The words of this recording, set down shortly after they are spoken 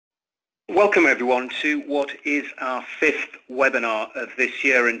Welcome everyone to what is our fifth webinar of this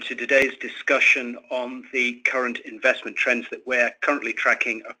year, and to today's discussion on the current investment trends that we're currently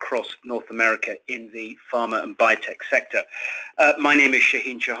tracking across North America in the pharma and biotech sector. My name is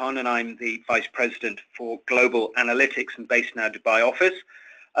Shaheen Chauhan and I'm the Vice President for Global Analytics and based in our Dubai office.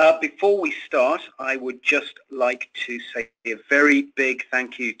 Before we start, I would just like to say a very big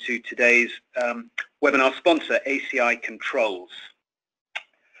thank you to today's webinar sponsor, ACI Controls.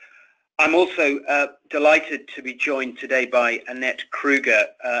 I'm also delighted to be joined today by Annette Kruger.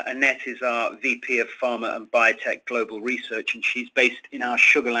 Annette is our VP of Pharma and Biotech Global Research, and she's based in our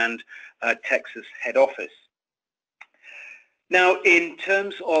Sugar Land, Texas head office. Now, in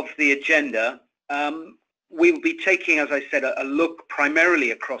terms of the agenda, we will be taking, as I said, a look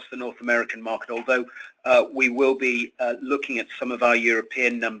primarily across the North American market, although we will be looking at some of our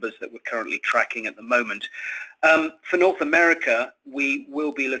European numbers that we're currently tracking at the moment. For North America, we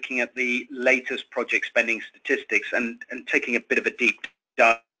will be looking at the latest project spending statistics and taking a bit of a deep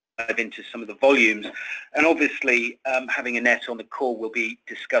dive into some of the volumes. And obviously, having Annette on the call, we'll be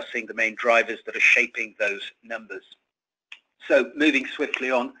discussing the main drivers that are shaping those numbers. So moving swiftly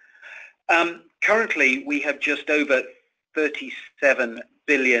on, currently we have just over $37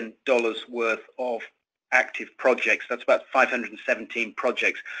 billion worth of active projects. That's about 517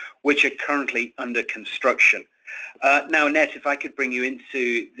 projects which are currently under construction. Now, Annette, if I could bring you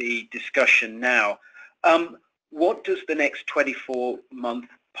into the discussion now, what does the next 24-month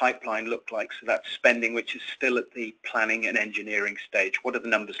pipeline look like? So that's spending which is still at the planning and engineering stage. What do the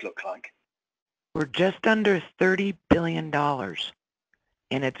numbers look like? We're just under $30 billion,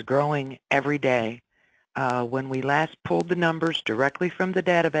 and it's growing every day. When we last pulled the numbers directly from the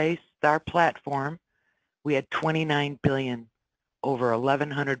database, our platform, we had 29 billion, over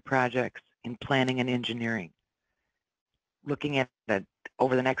 1,100 projects in planning and engineering, looking at that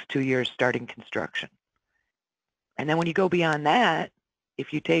over the next 2 years starting construction. And then when you go beyond that,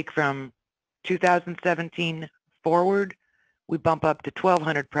 if you take from 2017 forward, we bump up to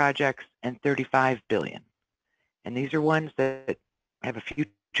 1,200 projects and 35 billion. And these are ones that have a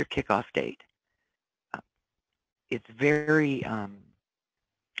future kickoff date. It's very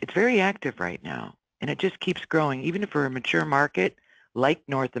active right now. And it just keeps growing. Even for a mature market like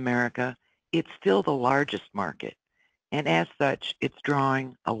North America, it's still the largest market. And as such, it's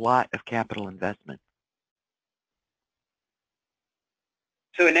drawing a lot of capital investment.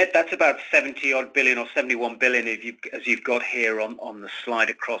 So Annette, that's about 70-odd billion or 71 billion as you've got here on the slide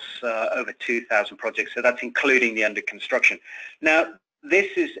across over 2,000 projects. So that's including the under construction. Now,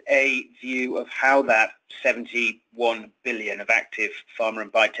 this is a view of how that 71 billion of active pharma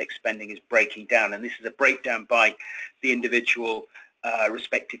and biotech spending is breaking down, and this is a breakdown by the individual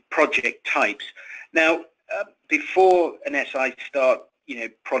respective project types. Now, before Annette, I start,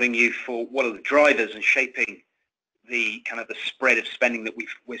 prodding you for what are the drivers and shaping the kind of the spread of spending that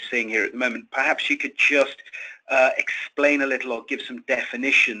we're seeing here at the moment, perhaps you could just explain a little or give some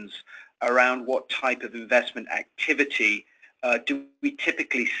definitions around what type of investment activity do we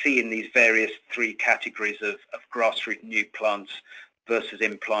typically see in these various three categories of grassroots new plants versus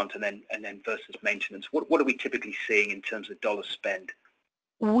implant and then versus maintenance? What are we typically seeing in terms of dollar spend?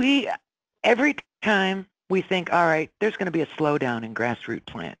 Every time we think, all right, there's going to be a slowdown in grassroots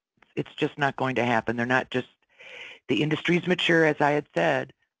plants. It's just not going to happen. They're not just, the industry's mature, as I had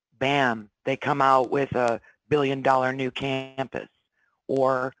said, bam, they come out with a billion-dollar new campus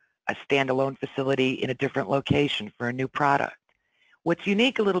or a standalone facility in a different location for a new product. What's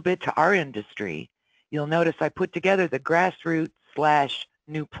unique a little bit to our industry, you'll notice I put together the grassroots /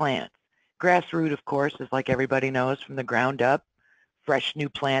 new plants. Grassroots, of course, is like everybody knows, from the ground up, fresh new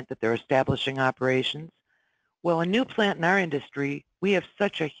plant that they're establishing operations. Well, a new plant in our industry, we have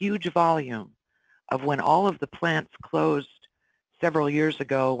such a huge volume of when all of the plants closed several years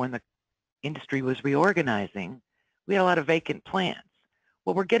ago when the industry was reorganizing, we had a lot of vacant plants.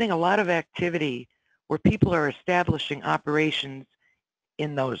 Well, we're getting a lot of activity where people are establishing operations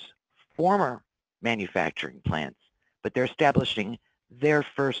in those former manufacturing plants, but they're establishing their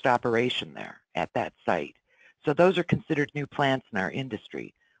first operation there at that site. So those are considered new plants in our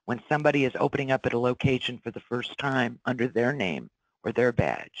industry when somebody is opening up at a location for the first time under their name or their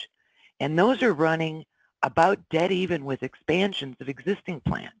badge. And those are running about dead even with expansions of existing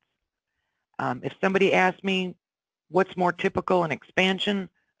plants. If somebody asks me, what's more typical, an expansion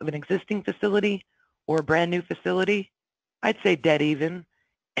of an existing facility or a brand new facility? I'd say dead even.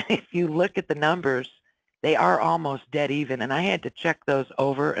 And if you look at the numbers, they are almost dead even. And I had to check those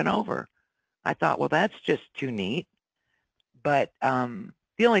over and over. I thought, well, that's just too neat. But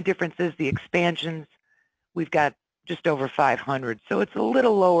the only difference is the expansions, we've got just over 500. So it's a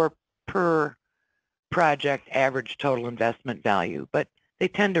little lower per project average total investment value, but they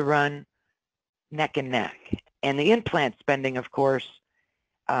tend to run neck and neck. And the in-plant spending, of course,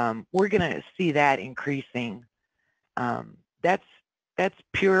 we're going to see that increasing. That's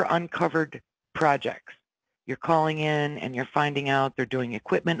pure uncovered projects. You're calling in and you're finding out they're doing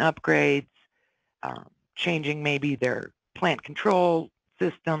equipment upgrades, changing maybe their plant control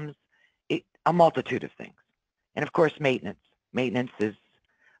systems, a multitude of things. And of course, maintenance. Maintenance is,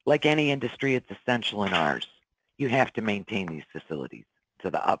 like any industry, it's essential in ours. You have to maintain these facilities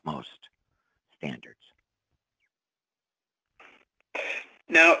to the utmost standards.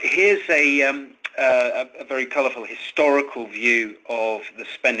 Now, here's a very colourful historical view of the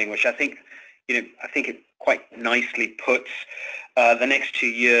spending, which I think it quite nicely puts the next 2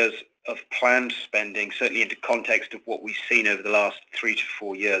 years of planned spending certainly into context of what we've seen over the last 3 to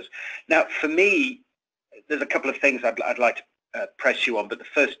 4 years. Now, for me, there's a couple of things I'd like to press you on, but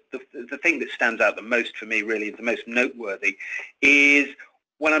the thing that stands out the most for me, really, the most noteworthy, is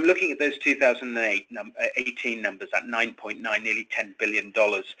when I'm looking at those 2018 numbers, at 9.9, nearly $10 billion,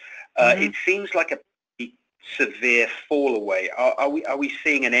 it seems like a severe fall away. Are we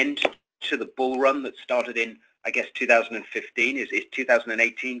seeing an end to the bull run that started in, I guess, 2015? Is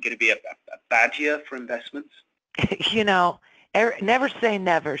 2018 going to be a bad year for investments? Never say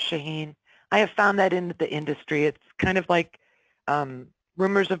never, Shaheen. I have found that in the industry. It's kind of like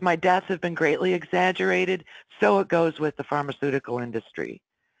rumors of my death have been greatly exaggerated. So it goes with the pharmaceutical industry.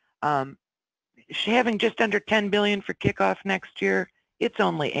 Having just under $10 billion for kickoff next year, it's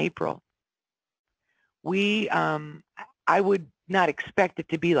only April. I would not expect it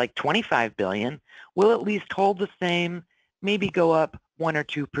to be like $25 billion. We'll at least hold the same, maybe go up 1 or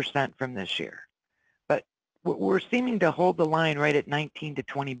 2% from this year. But we're seeming to hold the line right at 19 to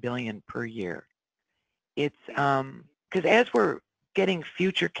 20 billion per year. It's because as we're getting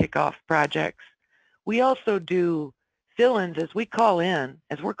future kickoff projects, we also do fill-ins as we call in,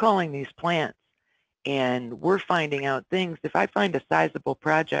 as we're calling these plants, and we're finding out things. If I find a sizable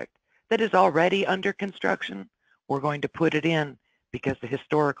project that is already under construction, we're going to put it in because the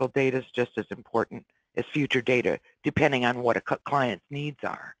historical data is just as important as future data, depending on what a client's needs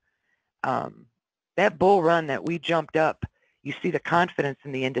are. That bull run that we jumped up, you see the confidence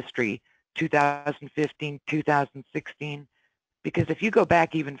in the industry, 2015, 2016, because if you go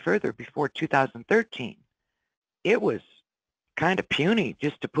back even further before 2013, it was kind of puny,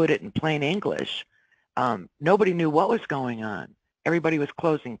 just to put it in plain English. Nobody knew what was going on. Everybody was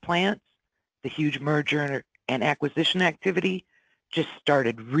closing plants. The huge merger and acquisition activity just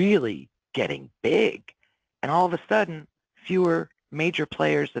started really getting big. And all of a sudden, fewer major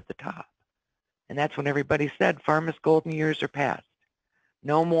players at the top. And that's when everybody said pharma's golden years are past.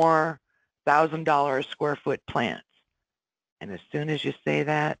 No more $1,000 a square foot plants. And as soon as you say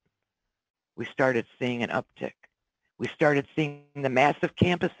that, we started seeing an uptick. We started seeing the massive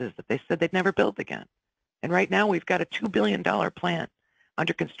campuses that they said they'd never build again. And right now we've got a $2 billion plant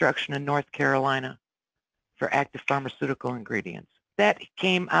under construction in North Carolina for active pharmaceutical ingredients. That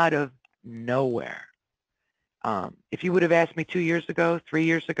came out of nowhere. If you would have asked me 2 years ago, 3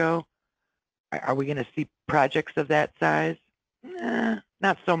 years ago, are we going to see projects of that size?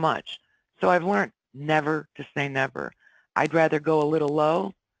 Not so much. So I've learned never to say never. I'd rather go a little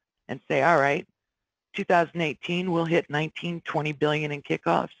low and say, all right, 2018 we'll hit 19, 20 billion in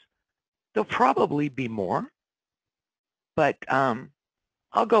kickoffs. There'll probably be more, but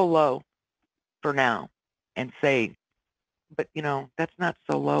I'll go low for now and say, but that's not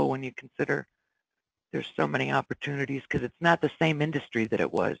so low when you consider there's so many opportunities, because it's not the same industry that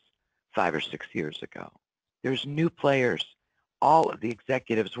it was 5 or 6 years ago. There's new players. All of the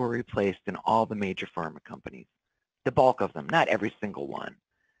executives were replaced in all the major pharma companies, the bulk of them, not every single one.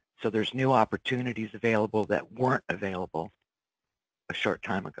 So there's new opportunities available that weren't available a short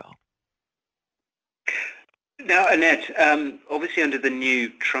time ago. Now, Annette, obviously under the new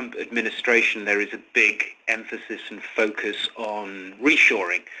Trump administration, there is a big emphasis and focus on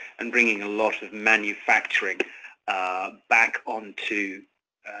reshoring and bringing a lot of manufacturing back onto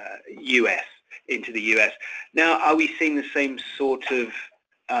into the US. Now, are we seeing the same sort of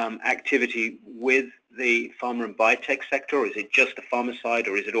activity with the pharma and biotech sector, or is it just the pharma side,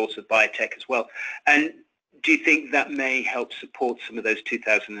 or is it also biotech as well? And do you think that may help support some of those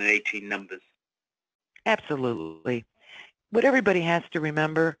 2018 numbers? Absolutely. What everybody has to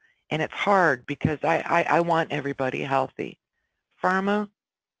remember, and it's hard because I want everybody healthy, pharma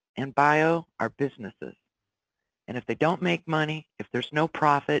and bio are businesses. And if they don't make money, if there's no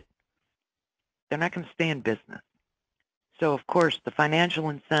profit, they're not going to stay in business. So, of course, the financial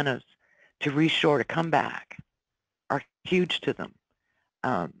incentives to reshore, to come back, are huge to them.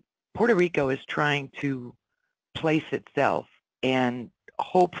 Puerto Rico is trying to place itself and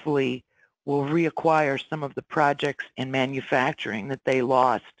hopefully will reacquire some of the projects in manufacturing that they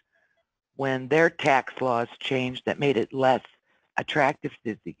lost when their tax laws changed that made it less attractive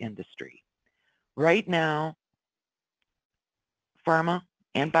to the industry. Right now, pharma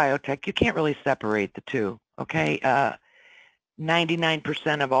and biotech, you can't really separate the two, okay?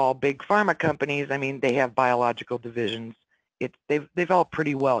 99% of all big pharma companies, I mean, they have biological divisions. They've all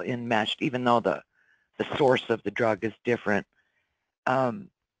pretty well enmeshed, even though the source of the drug is different.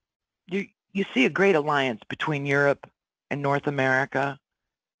 You see a great alliance between Europe and North America,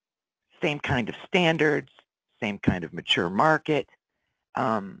 same kind of standards, same kind of mature market.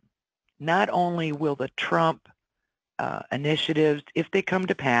 Not only will the Trump initiatives, if they come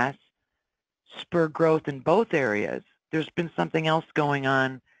to pass, spur growth in both areas, there's been something else going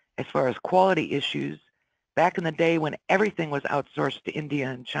on as far as quality issues. Back in the day when everything was outsourced to India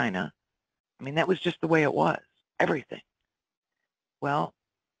and China, I mean, that was just the way it was, everything. Well,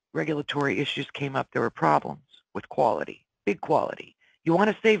 regulatory issues came up. There were problems with quality, big quality. You want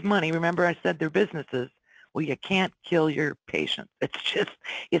to save money. Remember I said they're businesses. Well, you can't kill your patients.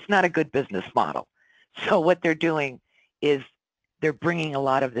 It's not a good business model. So what they're doing is they're bringing a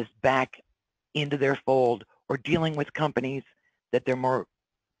lot of this back into their fold or dealing with companies that they're more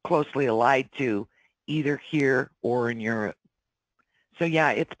closely allied to, either here or in Europe. So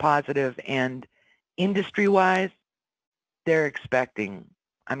yeah, it's positive. And industry-wise, they're expecting,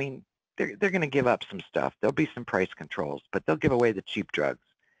 I mean, they're going to give up some stuff. There'll be some price controls, but they'll give away the cheap drugs.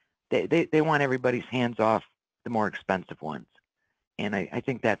 They want everybody's hands off the more expensive ones. And I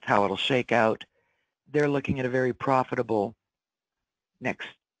think that's how it'll shake out. They're looking at a very profitable next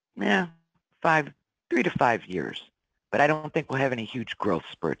 3 to 5 years. But I don't think we'll have any huge growth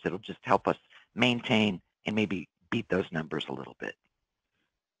spurts. It'll just help us maintain and maybe beat those numbers a little bit.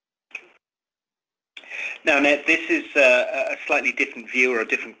 Now, Ned, this is a slightly different view or a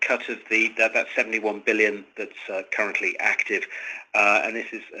different cut of that 71 billion that's currently active, and this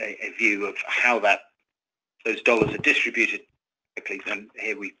is a view of how those dollars are distributed. And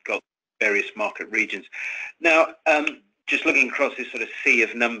here we've got various market regions. Now, just looking across this sort of sea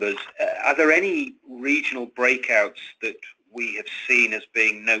of numbers, are there any regional breakouts that we have seen as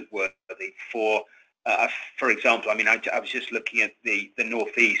being noteworthy for example, I mean, I was just looking at the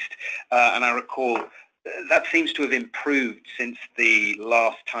Northeast, and I recall that seems to have improved since the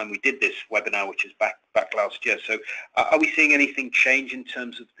last time we did this webinar, which is back last year. So are we seeing anything change in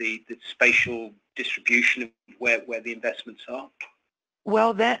terms of the spatial distribution of where the investments are?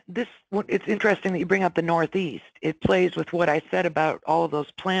 Well, it's interesting that you bring up the Northeast. It plays with what I said about all of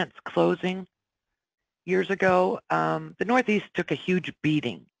those plants closing years ago. The Northeast took a huge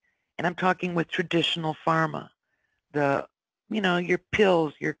beating, and I'm talking with traditional pharma. Your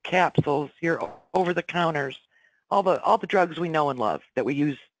pills, your capsules, your over-the-counters, all the drugs we know and love that we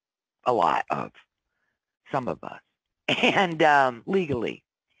use a lot of, some of us, and legally.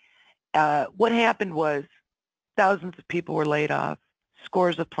 What happened was thousands of people were laid off,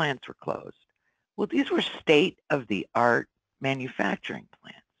 scores of plants were closed. Well, these were state-of-the-art manufacturing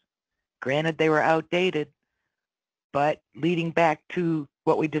plants. Granted, they were outdated, but leading back to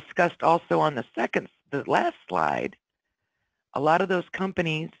what we discussed also on the last slide, a lot of those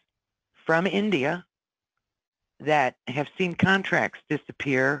companies from India that have seen contracts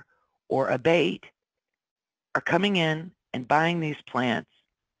disappear or abate are coming in and buying these plants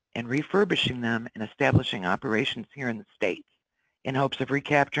and refurbishing them and establishing operations here in the States in hopes of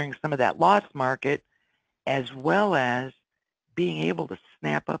recapturing some of that lost market, as well as being able to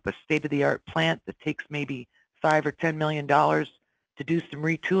snap up a state-of-the-art plant that takes maybe $5 or $10 million to do some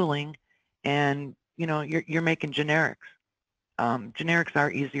retooling, and you're making generics. Generics are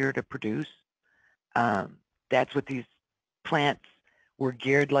easier to produce. That's what these plants were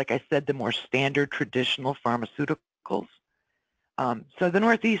geared, like I said, the more standard traditional pharmaceuticals. So the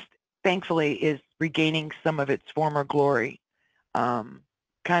Northeast, thankfully, is regaining some of its former glory.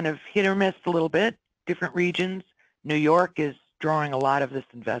 Kind of hit or miss a little bit, different regions. New York is drawing a lot of this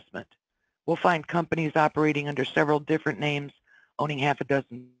investment. We'll find companies operating under several different names, owning half a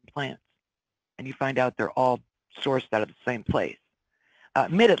dozen plants. And you find out they're all sourced out of the same place.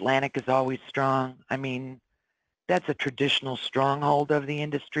 Mid-Atlantic is always strong. I mean, that's a traditional stronghold of the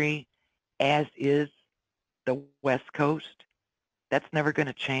industry, as is the West Coast. That's never going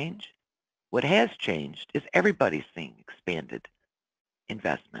to change. What has changed is everybody's seeing expanded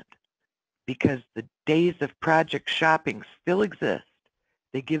investment because the days of project shopping still exist.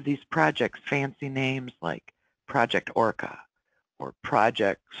 They give these projects fancy names like Project Orca or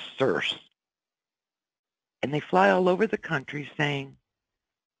Project Circe. And they fly all over the country saying,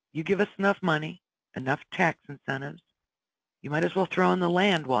 You give us enough money, enough tax incentives, you might as well throw in the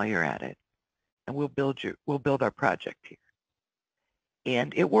land while you're at it, and we'll build our project here.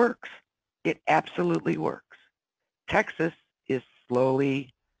 And it works. It absolutely works. Texas is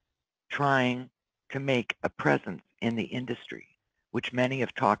slowly trying to make a presence in the industry, which many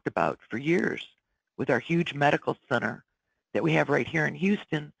have talked about for years. With our huge medical center that we have right here in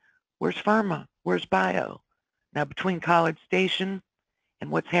Houston, where's Pharma? Where's Bio? Now, between College Station and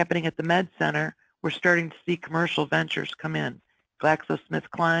what's happening at the Med Center, we're starting to see commercial ventures come in.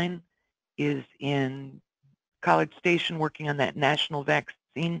 GlaxoSmithKline is in College Station working on that National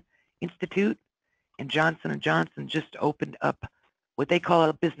Vaccine Institute, and Johnson & Johnson just opened up what they call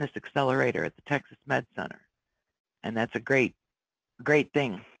a business accelerator at the Texas Med Center. And that's a great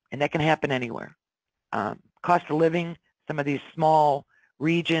thing. And that can happen anywhere. Cost of living, some of these small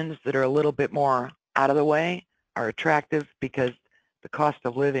regions that are a little bit more out of the way are attractive because the cost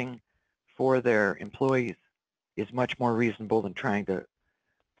of living for their employees is much more reasonable than trying to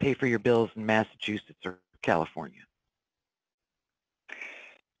pay for your bills in Massachusetts or California.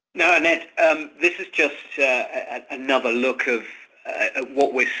 Now, Annette, this is just another look of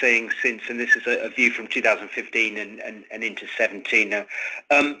what we're seeing since, and this is a view from 2015 and into 17. Now,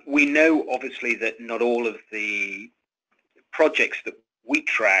 we know obviously that not all of the projects that we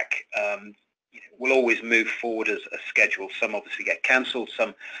track will always move forward as scheduled. Some obviously get cancelled,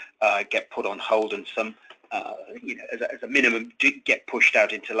 some get put on hold, and some as a minimum, get pushed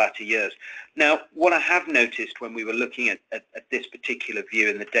out into latter years. Now, what I have noticed when we were looking at this particular view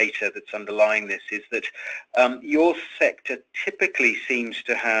and the data that's underlying this is that your sector typically seems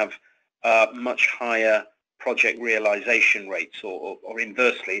to have much higher project realization rates, or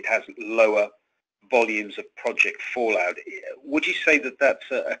inversely, it has lower volumes of project fallout. Would you say that that's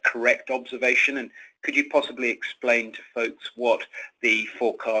a correct observation? And could you possibly explain to folks what the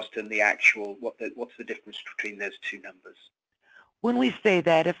forecast and the actual, what's the difference between those two numbers? When we say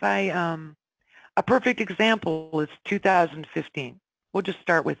that, if a perfect example is 2015. We'll just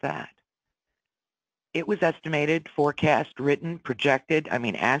start with that. It was estimated, forecast, written, projected,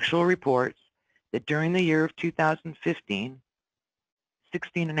 actual reports that during the year of 2015,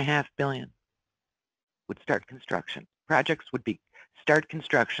 $16.5 billion would start construction. Projects would start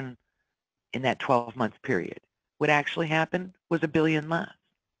construction in that 12-month period. What actually happened was $1 billion less.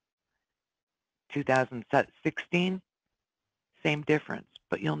 2016, same difference,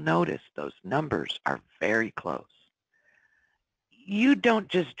 but you'll notice those numbers are very close. You don't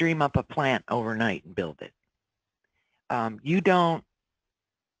just dream up a plant overnight and build it. You don't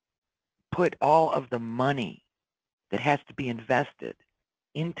put all of the money that has to be invested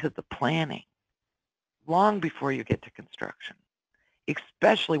into the planning long before you get to construction,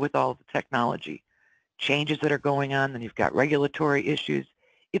 especially with all the technology changes that are going on, and you've got regulatory issues.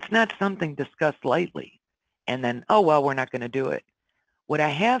 It's not something discussed lightly and then, oh, well, we're not going to do it. What I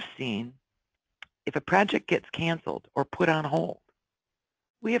have seen, if a project gets canceled or put on hold,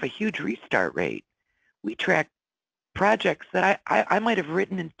 we have a huge restart rate. We track projects that I might have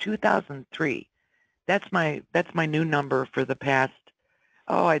written in 2003. That's my new number for the past,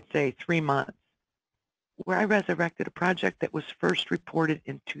 I'd say 3 months, where I resurrected a project that was first reported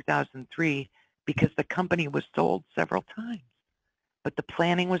in 2003 because the company was sold several times. But the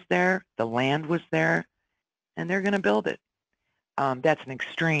planning was there, the land was there, and they're going to build it. That's an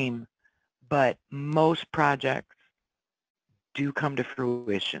extreme, but most projects do come to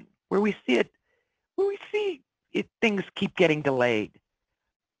fruition. Where we see things keep getting delayed.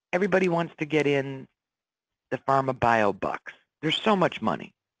 Everybody wants to get in the pharma bio bucks. There's so much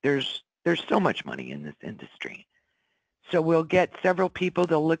money. There's so much money in this industry. So we'll get several people.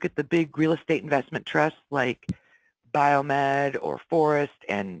 They'll look at the big real estate investment trusts like Biomed or Forest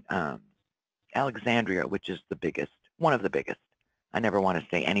and Alexandria, which is the biggest, one of the biggest. I never want to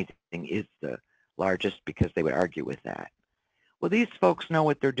say anything is the largest because they would argue with that. Well, these folks know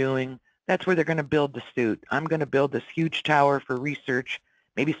what they're doing. That's where they're going to build the suit. I'm going to build this huge tower for research,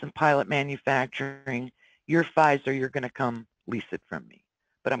 maybe some pilot manufacturing. You're Pfizer, you're going to come lease it from me,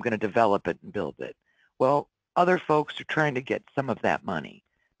 but I'm going to develop it and build it. Well, other folks are trying to get some of that money.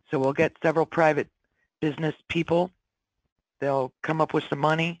 So we'll get several private business people. They'll come up with some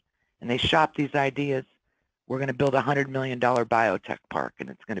money, and they shop these ideas. We're going to build a $100 million biotech park, and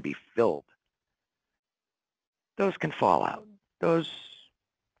it's going to be filled. Those can fall out. Those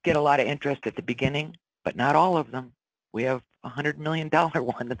get a lot of interest at the beginning, but not all of them. We have a $100 million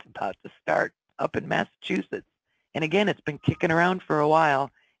one that's about to start up in Massachusetts. And again, it's been kicking around for a while.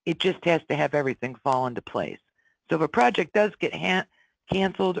 It just has to have everything fall into place. So if a project does get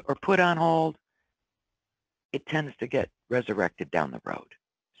canceled or put on hold, it tends to get resurrected down the road.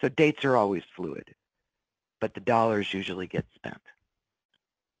 So dates are always fluid, but the dollars usually get spent.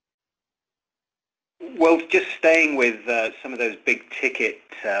 Well, just staying with some of those big ticket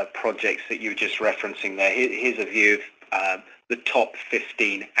projects that you were just referencing there, here's a view of the top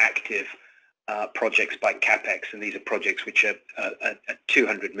 15 active projects by CapEx, and these are projects which are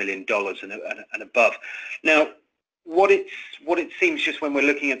 $200 million and above. Now, what it seems just when we're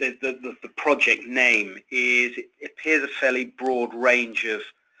looking at the project name is it appears a fairly broad range of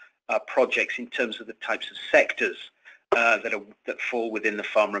projects in terms of the types of sectors that fall within the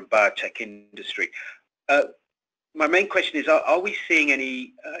pharma and biotech industry. My main question is, are we seeing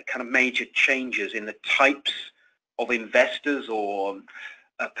any kind of major changes in the types of investors or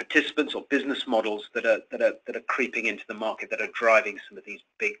participants or business models that are creeping into the market that are driving some of these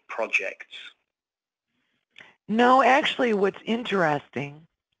big projects? No, actually what's interesting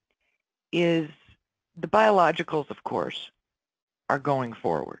is the biologicals, of course, are going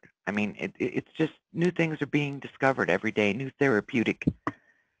forward. I mean, it's just new things are being discovered every day. New therapeutic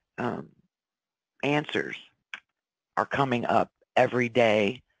answers are coming up every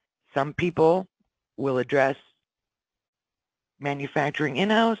day. Some people will address manufacturing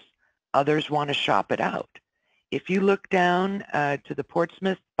in-house. Others want to shop it out. If you look down to the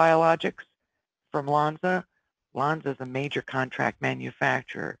Portsmouth Biologics from Lonza, Lonza is a major contract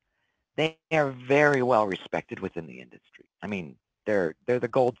manufacturer. They are very well respected within the industry. I mean, they're the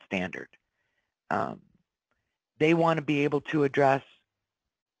gold standard. They want to be able to address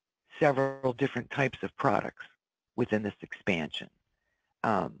several different types of products within this expansion.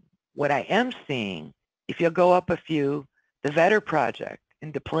 What I am seeing, if you'll go up a few, the Vetter project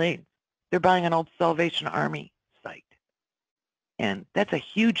in Des Plaines, they're buying an old Salvation Army site. And that's a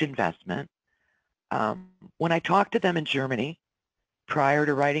huge investment. When I talked to them in Germany prior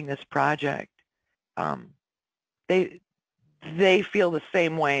to writing this project, they feel the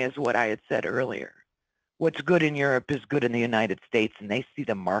same way as what I had said earlier. What's good in Europe is good in the United States, and they see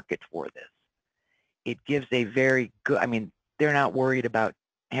the market for this. It gives a very good, I mean, they're not worried about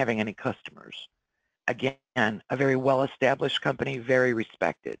having any customers. Again, a very well-established company, very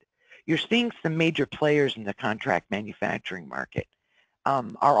respected. You're seeing some major players in the contract manufacturing market.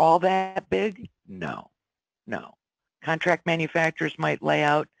 Are all that big? No, no. Contract manufacturers might lay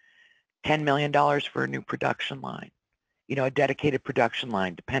out $10 million for a new production line, you know, a dedicated production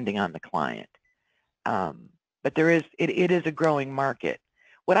line, depending on the client. But it is a growing market.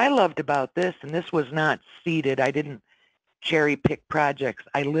 What I loved about this, and this was not seeded, I didn't cherry pick projects.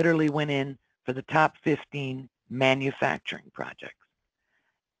 I literally went in for the top 15 manufacturing projects.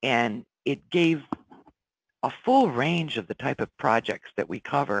 And it gave a full range of the type of projects that we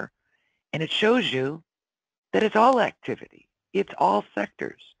cover. And it shows you that it's all activity. It's all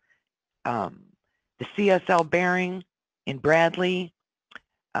sectors. The CSL bearing in Bradley,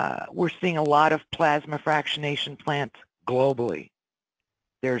 we're seeing a lot of plasma fractionation plants globally.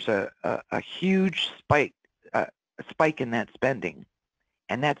 There's a huge spike in that spending,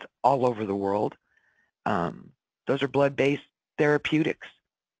 and that's all over the world. Those are blood-based therapeutics.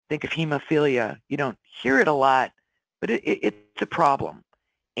 Think of hemophilia. You don't hear it a lot, but it's a problem.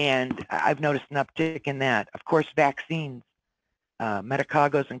 And I've noticed an uptick in that. Of course, vaccines,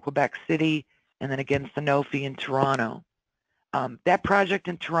 Medicago's in Quebec City, and then again, Sanofi in Toronto. That project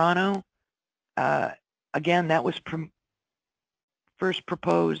in Toronto, again, that was first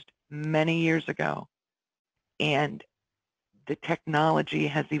proposed many years ago. And the technology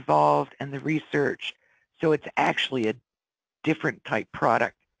has evolved and the research. So it's actually a different type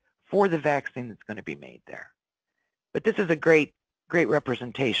product for the vaccine that's going to be made there. But this is a great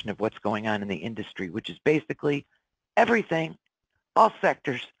representation of what's going on in the industry, which is basically everything, all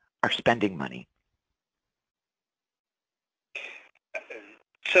sectors are spending money.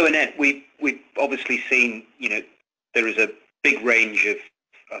 So Annette, we've obviously seen, you know, there is a big range of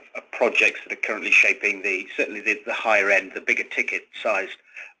projects that are currently shaping certainly the higher end, the bigger ticket sized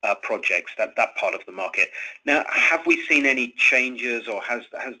projects, that part of the market. Now, have we seen any changes, or has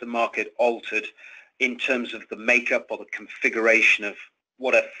the market altered in terms of the makeup or the configuration of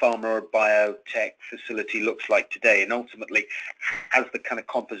what a pharma or biotech facility looks like today? And ultimately, has the kind of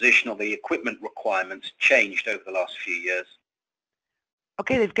composition or the equipment requirements changed over the last few years?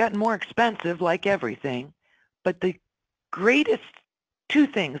 Okay, they've gotten more expensive like everything, but the greatest two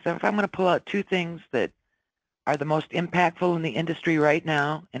things, if I'm going to pull out two things that are the most impactful in the industry right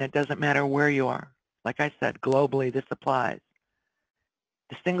now, and it doesn't matter where you are. Like I said, globally, this applies.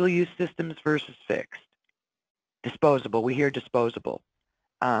 The single-use systems versus fixed. Disposable, we hear disposable.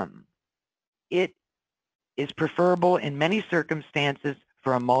 It is preferable in many circumstances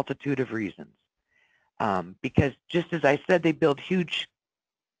for a multitude of reasons. Because just as I said, they build huge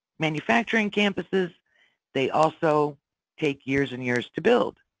manufacturing campuses, they also take years and years to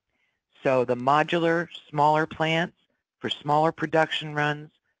build. So the modular, smaller plants for smaller production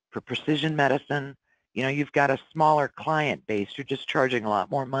runs, for precision medicine, you know, you've got a smaller client base, you're just charging a lot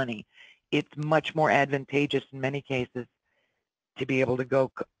more money. It's much more advantageous in many cases to be able to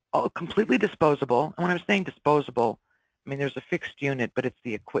go completely disposable. And when I'm saying disposable, I mean there's a fixed unit, but it's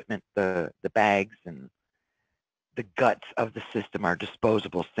the equipment, the bags and the guts of the system are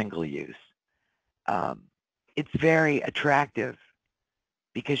disposable, single use. It's very attractive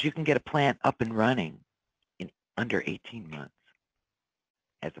because you can get a plant up and running in under 18 months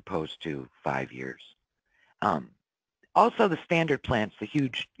as opposed to 5 years. Also the standard plants, the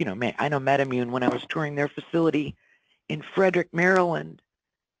huge, you know, I know MedImmune, when I was touring their facility in Frederick, Maryland,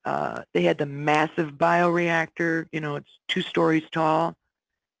 they had the massive bioreactor, you know, it's 2 stories tall,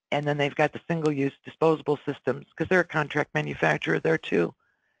 and then they've got the single-use disposable systems because they're a contract manufacturer there too.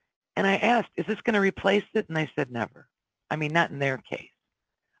 And I asked, is this going to replace it? And they said never. I mean, not in their case.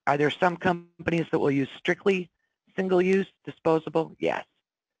 Are there some companies that will use strictly single-use disposable? Yes.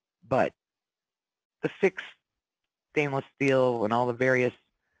 But the fixed stainless steel and all the various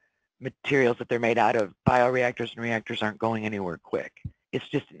materials that they're made out of, bioreactors and reactors aren't going anywhere quick. It's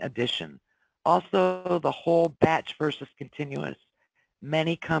just an addition. Also, the whole batch versus continuous.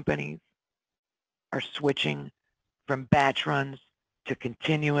 Many companies are switching from batch runs to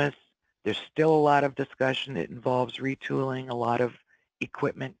continuous. There's still a lot of discussion. It involves retooling, a lot of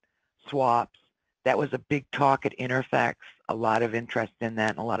equipment swaps. That was a big talk at Interfax, a lot of interest in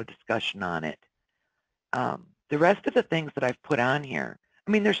that and a lot of discussion on it. The rest of the things that I've put on here,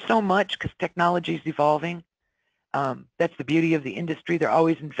 I mean, there's so much because technology is evolving. That's the beauty of the industry. They're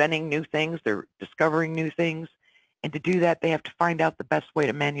always inventing new things. They're discovering new things. And to do that, they have to find out the best way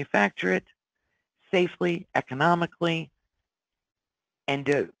to manufacture it safely, economically, and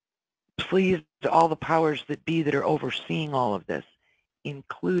to please all the powers that be that are overseeing all of this,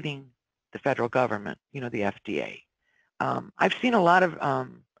 including the federal government, you know, the FDA. I've seen a lot of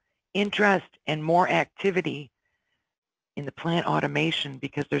interest and more activity in the plant automation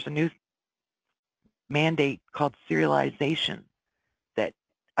because there's a new mandate called serialization that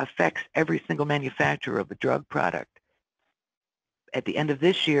affects every single manufacturer of a drug product at the end of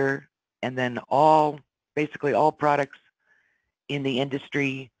this year, and then basically all products in the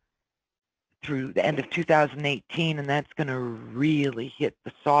industry through the end of 2018, and that's going to really hit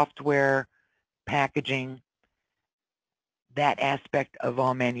the software, packaging, that aspect of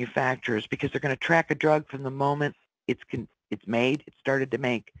all manufacturers, because they're going to track a drug from the moment it's made, it started to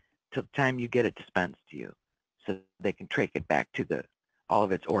make, till the time you get it dispensed to you, so they can track it back to all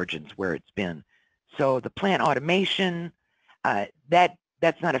of its origins, where it's been. So the plant automation,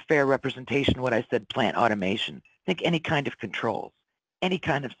 that's not a fair representation of what I said, plant automation. Think any kind of controls, any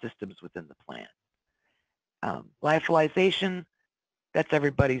kind of systems within the plant. Lyophilization, that's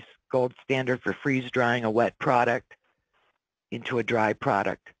everybody's gold standard for freeze drying a wet product into a dry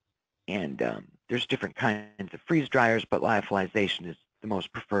product. And there's different kinds of freeze dryers, but lyophilization is the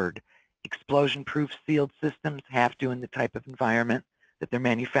most preferred. Explosion-proof sealed systems have to in the type of environment that they're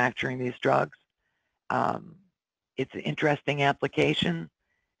manufacturing these drugs. It's an interesting application.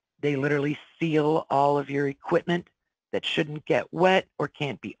 They literally seal all of your equipment that shouldn't get wet or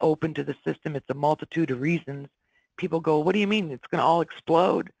can't be open to the system. It's a multitude of reasons. People go, what do you mean it's going to all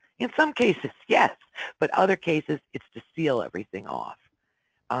explode? In some cases, yes, but other cases, it's to seal everything off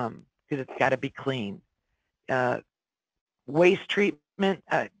because it's got to be clean. Waste treatment,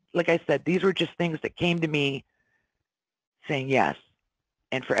 like I said, these were just things that came to me saying yes.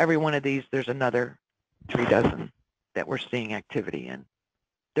 And for every one of these, there's another 3 dozen that we're seeing activity in.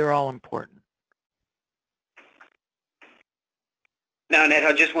 They're all important. Now, Ned,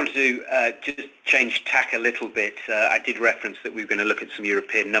 I just wanted to just change tack a little bit. I did reference that we were going to look at some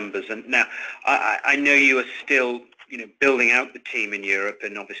European numbers, and now I know you are still, you know, building out the team in Europe,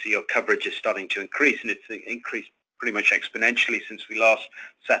 and obviously your coverage is starting to increase, and it's increased pretty much exponentially since we last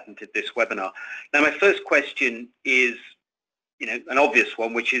sat and did this webinar. Now, my first question is, you know, an obvious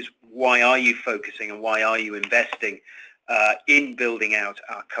one, which is why are you focusing and why are you investing in building out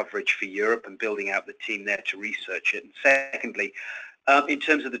our coverage for Europe and building out the team there to research it? And secondly, in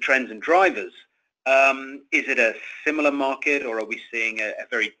terms of the trends and drivers, is it a similar market, or are we seeing a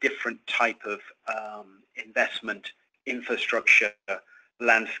very different type of investment infrastructure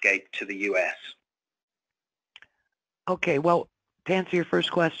landscape to the US? Okay, well, to answer your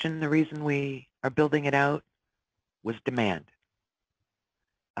first question, the reason we are building it out was demand.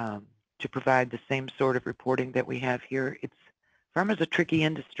 To provide the same sort of reporting that we have here. Pharma is a tricky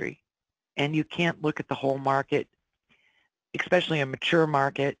industry, and you can't look at the whole market, especially a mature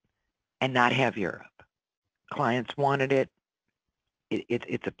market, and not have Europe. Clients wanted it.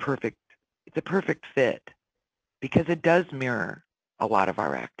 It's a perfect fit because it does mirror a lot of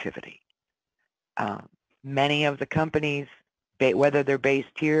our activity. Many of the companies, whether they're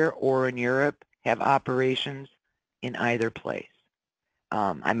based here or in Europe, have operations in either place.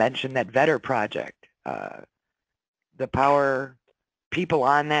 I mentioned that Vetter project. The power people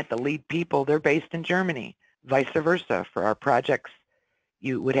on that, the lead people, they're based in Germany. Vice versa. For our projects,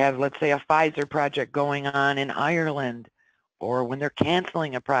 you would have, let's say, a Pfizer project going on in Ireland, or when they're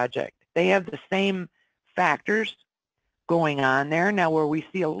canceling a project. They have the same factors going on there. Now, where we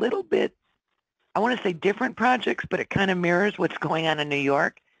see a little bit, I want to say different projects, but it kind of mirrors what's going on in New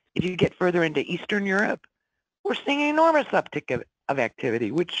York. If you get further into Eastern Europe, we're seeing an enormous uptick of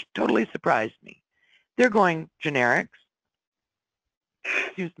activity, which totally surprised me. They're going generics,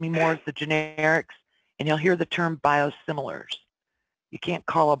 excuse me, more as the generics, and you'll hear the term biosimilars. You can't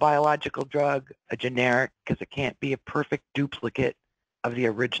call a biological drug a generic because it can't be a perfect duplicate of the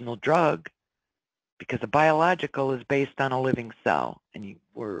original drug, because a biological is based on a living cell, and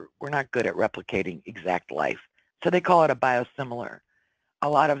we're not good at replicating exact life. So they call it a biosimilar. A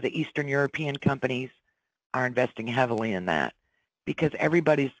lot of the Eastern European companies are investing heavily in that because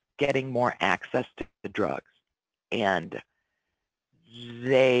everybody's getting more access to the drugs, and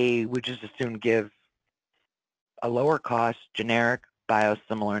they would just as soon give a lower cost generic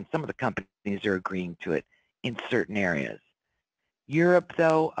biosimilar, and some of the companies are agreeing to it in certain areas. Europe,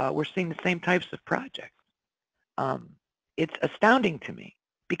 though, we're seeing the same types of projects. It's astounding to me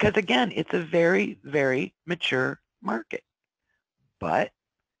because, again, it's a very, very mature market, but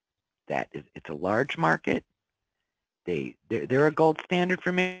it's a large market. They're a gold standard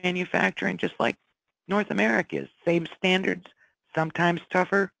for manufacturing, just like North America is. Same standards, sometimes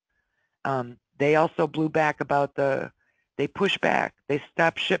tougher. They also blew back about they pushed back. They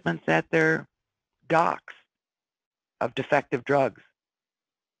stopped shipments at their docks of defective drugs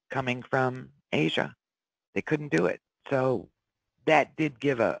coming from Asia. They couldn't do it. So that did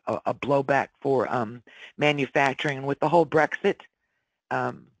give a blowback for manufacturing. And with the whole Brexit,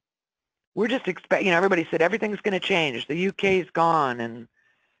 we're just expecting, everybody said everything's going to change. The UK's gone, and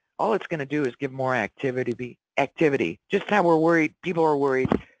all it's going to do is give more activity. Just how we're worried, people are worried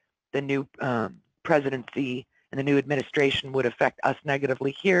the new presidency and the new administration would affect us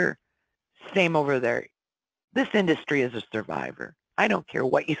negatively here. Same over there. This industry is a survivor. I don't care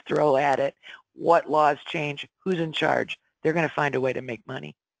what you throw at it, what laws change, who's in charge. They're going to find a way to make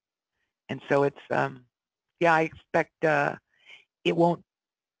money. And so it's, yeah, I expect it won't,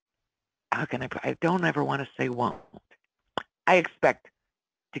 I don't ever want to say won't. I expect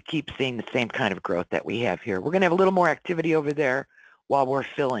to keep seeing the same kind of growth that we have here. We're going to have a little more activity over there while we're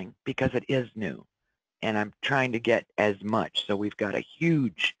filling because it is new. And I'm trying to get as much. So we've got a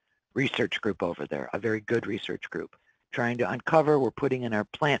huge research group over there, a very good research group, trying to uncover. We're putting in our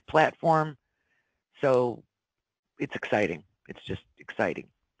plant platform. So it's exciting. It's just exciting.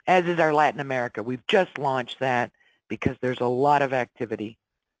 As is our Latin America. We've just launched that because there's a lot of activity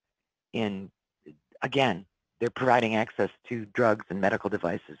in, again, they're providing access to drugs and medical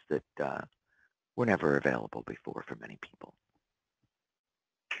devices that were never available before for many people.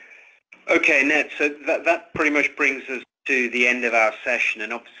 Okay, Ned, so that pretty much brings us to the end of our session,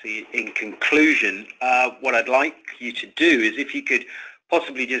 and obviously in conclusion, what I'd like you to do is if you could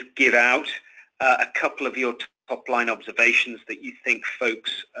possibly just give out a couple of your top line observations that you think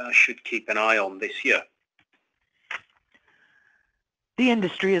folks should keep an eye on this year. The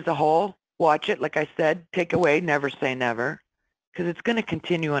industry as a whole, watch it, like I said, take away, never say never, because it's going to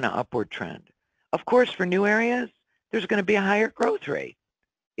continue on an upward trend. Of course, for new areas, there's going to be a higher growth rate.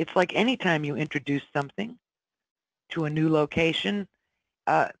 It's like any time you introduce something to a new location,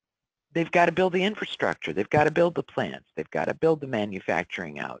 they've got to build the infrastructure. They've got to build the plants. They've got to build the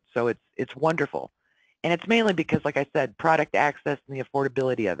manufacturing out. So it's wonderful. And it's mainly because, like I said, product access and the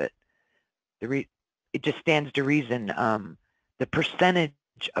affordability of it. It just stands to reason the percentage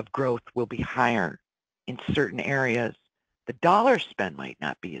of growth will be higher in certain areas. The dollar spend might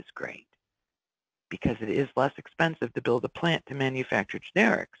not be as great because it is less expensive to build a plant to manufacture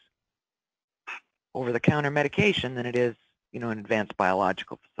generics, over-the-counter medication, than it is, an advanced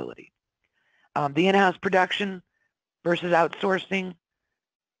biological facility. The in-house production versus outsourcing,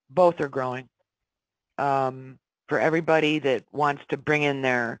 both are growing. For everybody that wants to bring in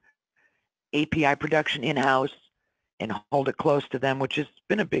their API production in-house and hold it close to them, which has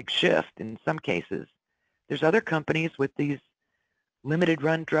been a big shift in some cases, there's other companies with these limited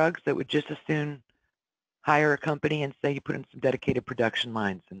run drugs that would just as soon hire a company and say you put in some dedicated production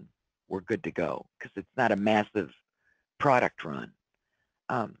lines and we're good to go, because it's not a massive product run.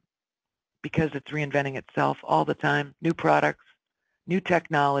 because it's reinventing itself all the time. New products, new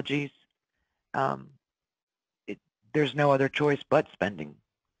technologies. Um, there's no other choice but spending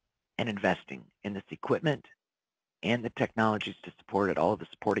and investing in this equipment and the technologies to support it, all of the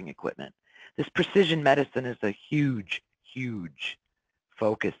supporting equipment. This precision medicine is a huge, huge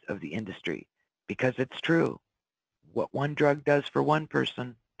focus of the industry because it's true. What one drug does for one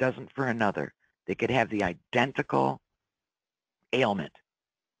person doesn't for another. They could have the identical ailment,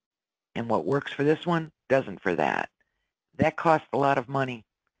 and what works for this one doesn't for that. That costs a lot of money,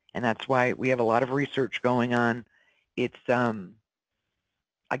 and that's why we have a lot of research going on. It's,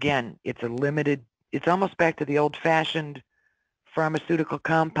 again, it's a limited, it's almost back to the old-fashioned pharmaceutical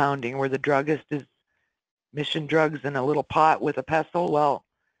compounding where the druggist is mixing drugs in a little pot with a pestle. Well,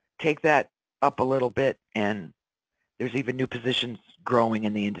 take that up a little bit, and there's even new positions growing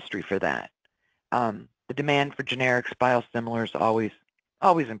in the industry for that. The demand for generics, biosimilars,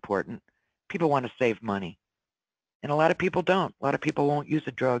 always important. People want to save money, and a lot of people don't. A lot of people won't use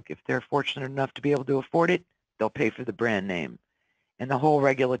a drug. If they're fortunate enough to be able to afford it, they'll pay for the brand name. And the whole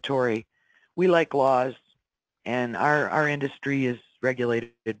regulatory, we like laws, and our industry is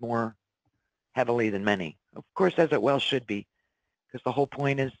regulated more heavily than many. Of course, as it well should be, because the whole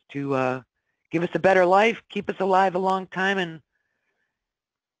point is to give us a better life, keep us alive a long time, and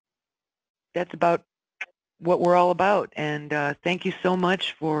that's about what we're all about. And thank you so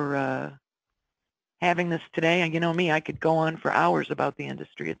much for having this today. And you know me, I could go on for hours about the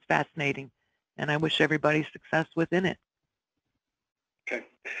industry. It's fascinating, and I wish everybody success within it. Okay.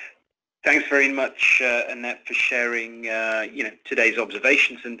 Thanks very much, Annette, for sharing today's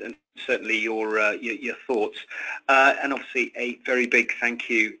observations and certainly your thoughts. And obviously a very big thank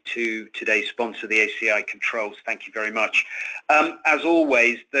you to today's sponsor, the ACI Controls. Thank you very much. As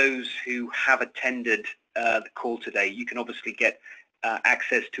always, those who have attended the call today, you can obviously get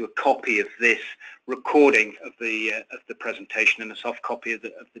access to a copy of this recording of the presentation and a soft copy of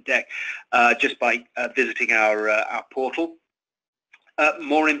the deck just by visiting our portal.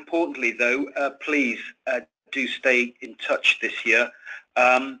 More importantly, though, please do stay in touch this year.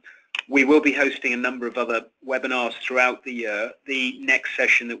 We will be hosting a number of other webinars throughout the year. The next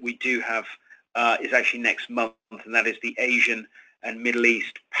session that we do have is actually next month, and that is the Asian and Middle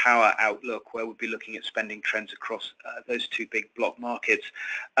East Power Outlook, where we'll be looking at spending trends across those two big block markets,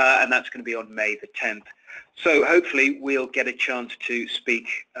 and that's going to be on May the 10th. So hopefully we'll get a chance to speak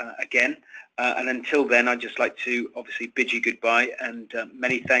again. And until then, I'd just like to obviously bid you goodbye, and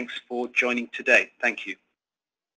many thanks for joining today. Thank you.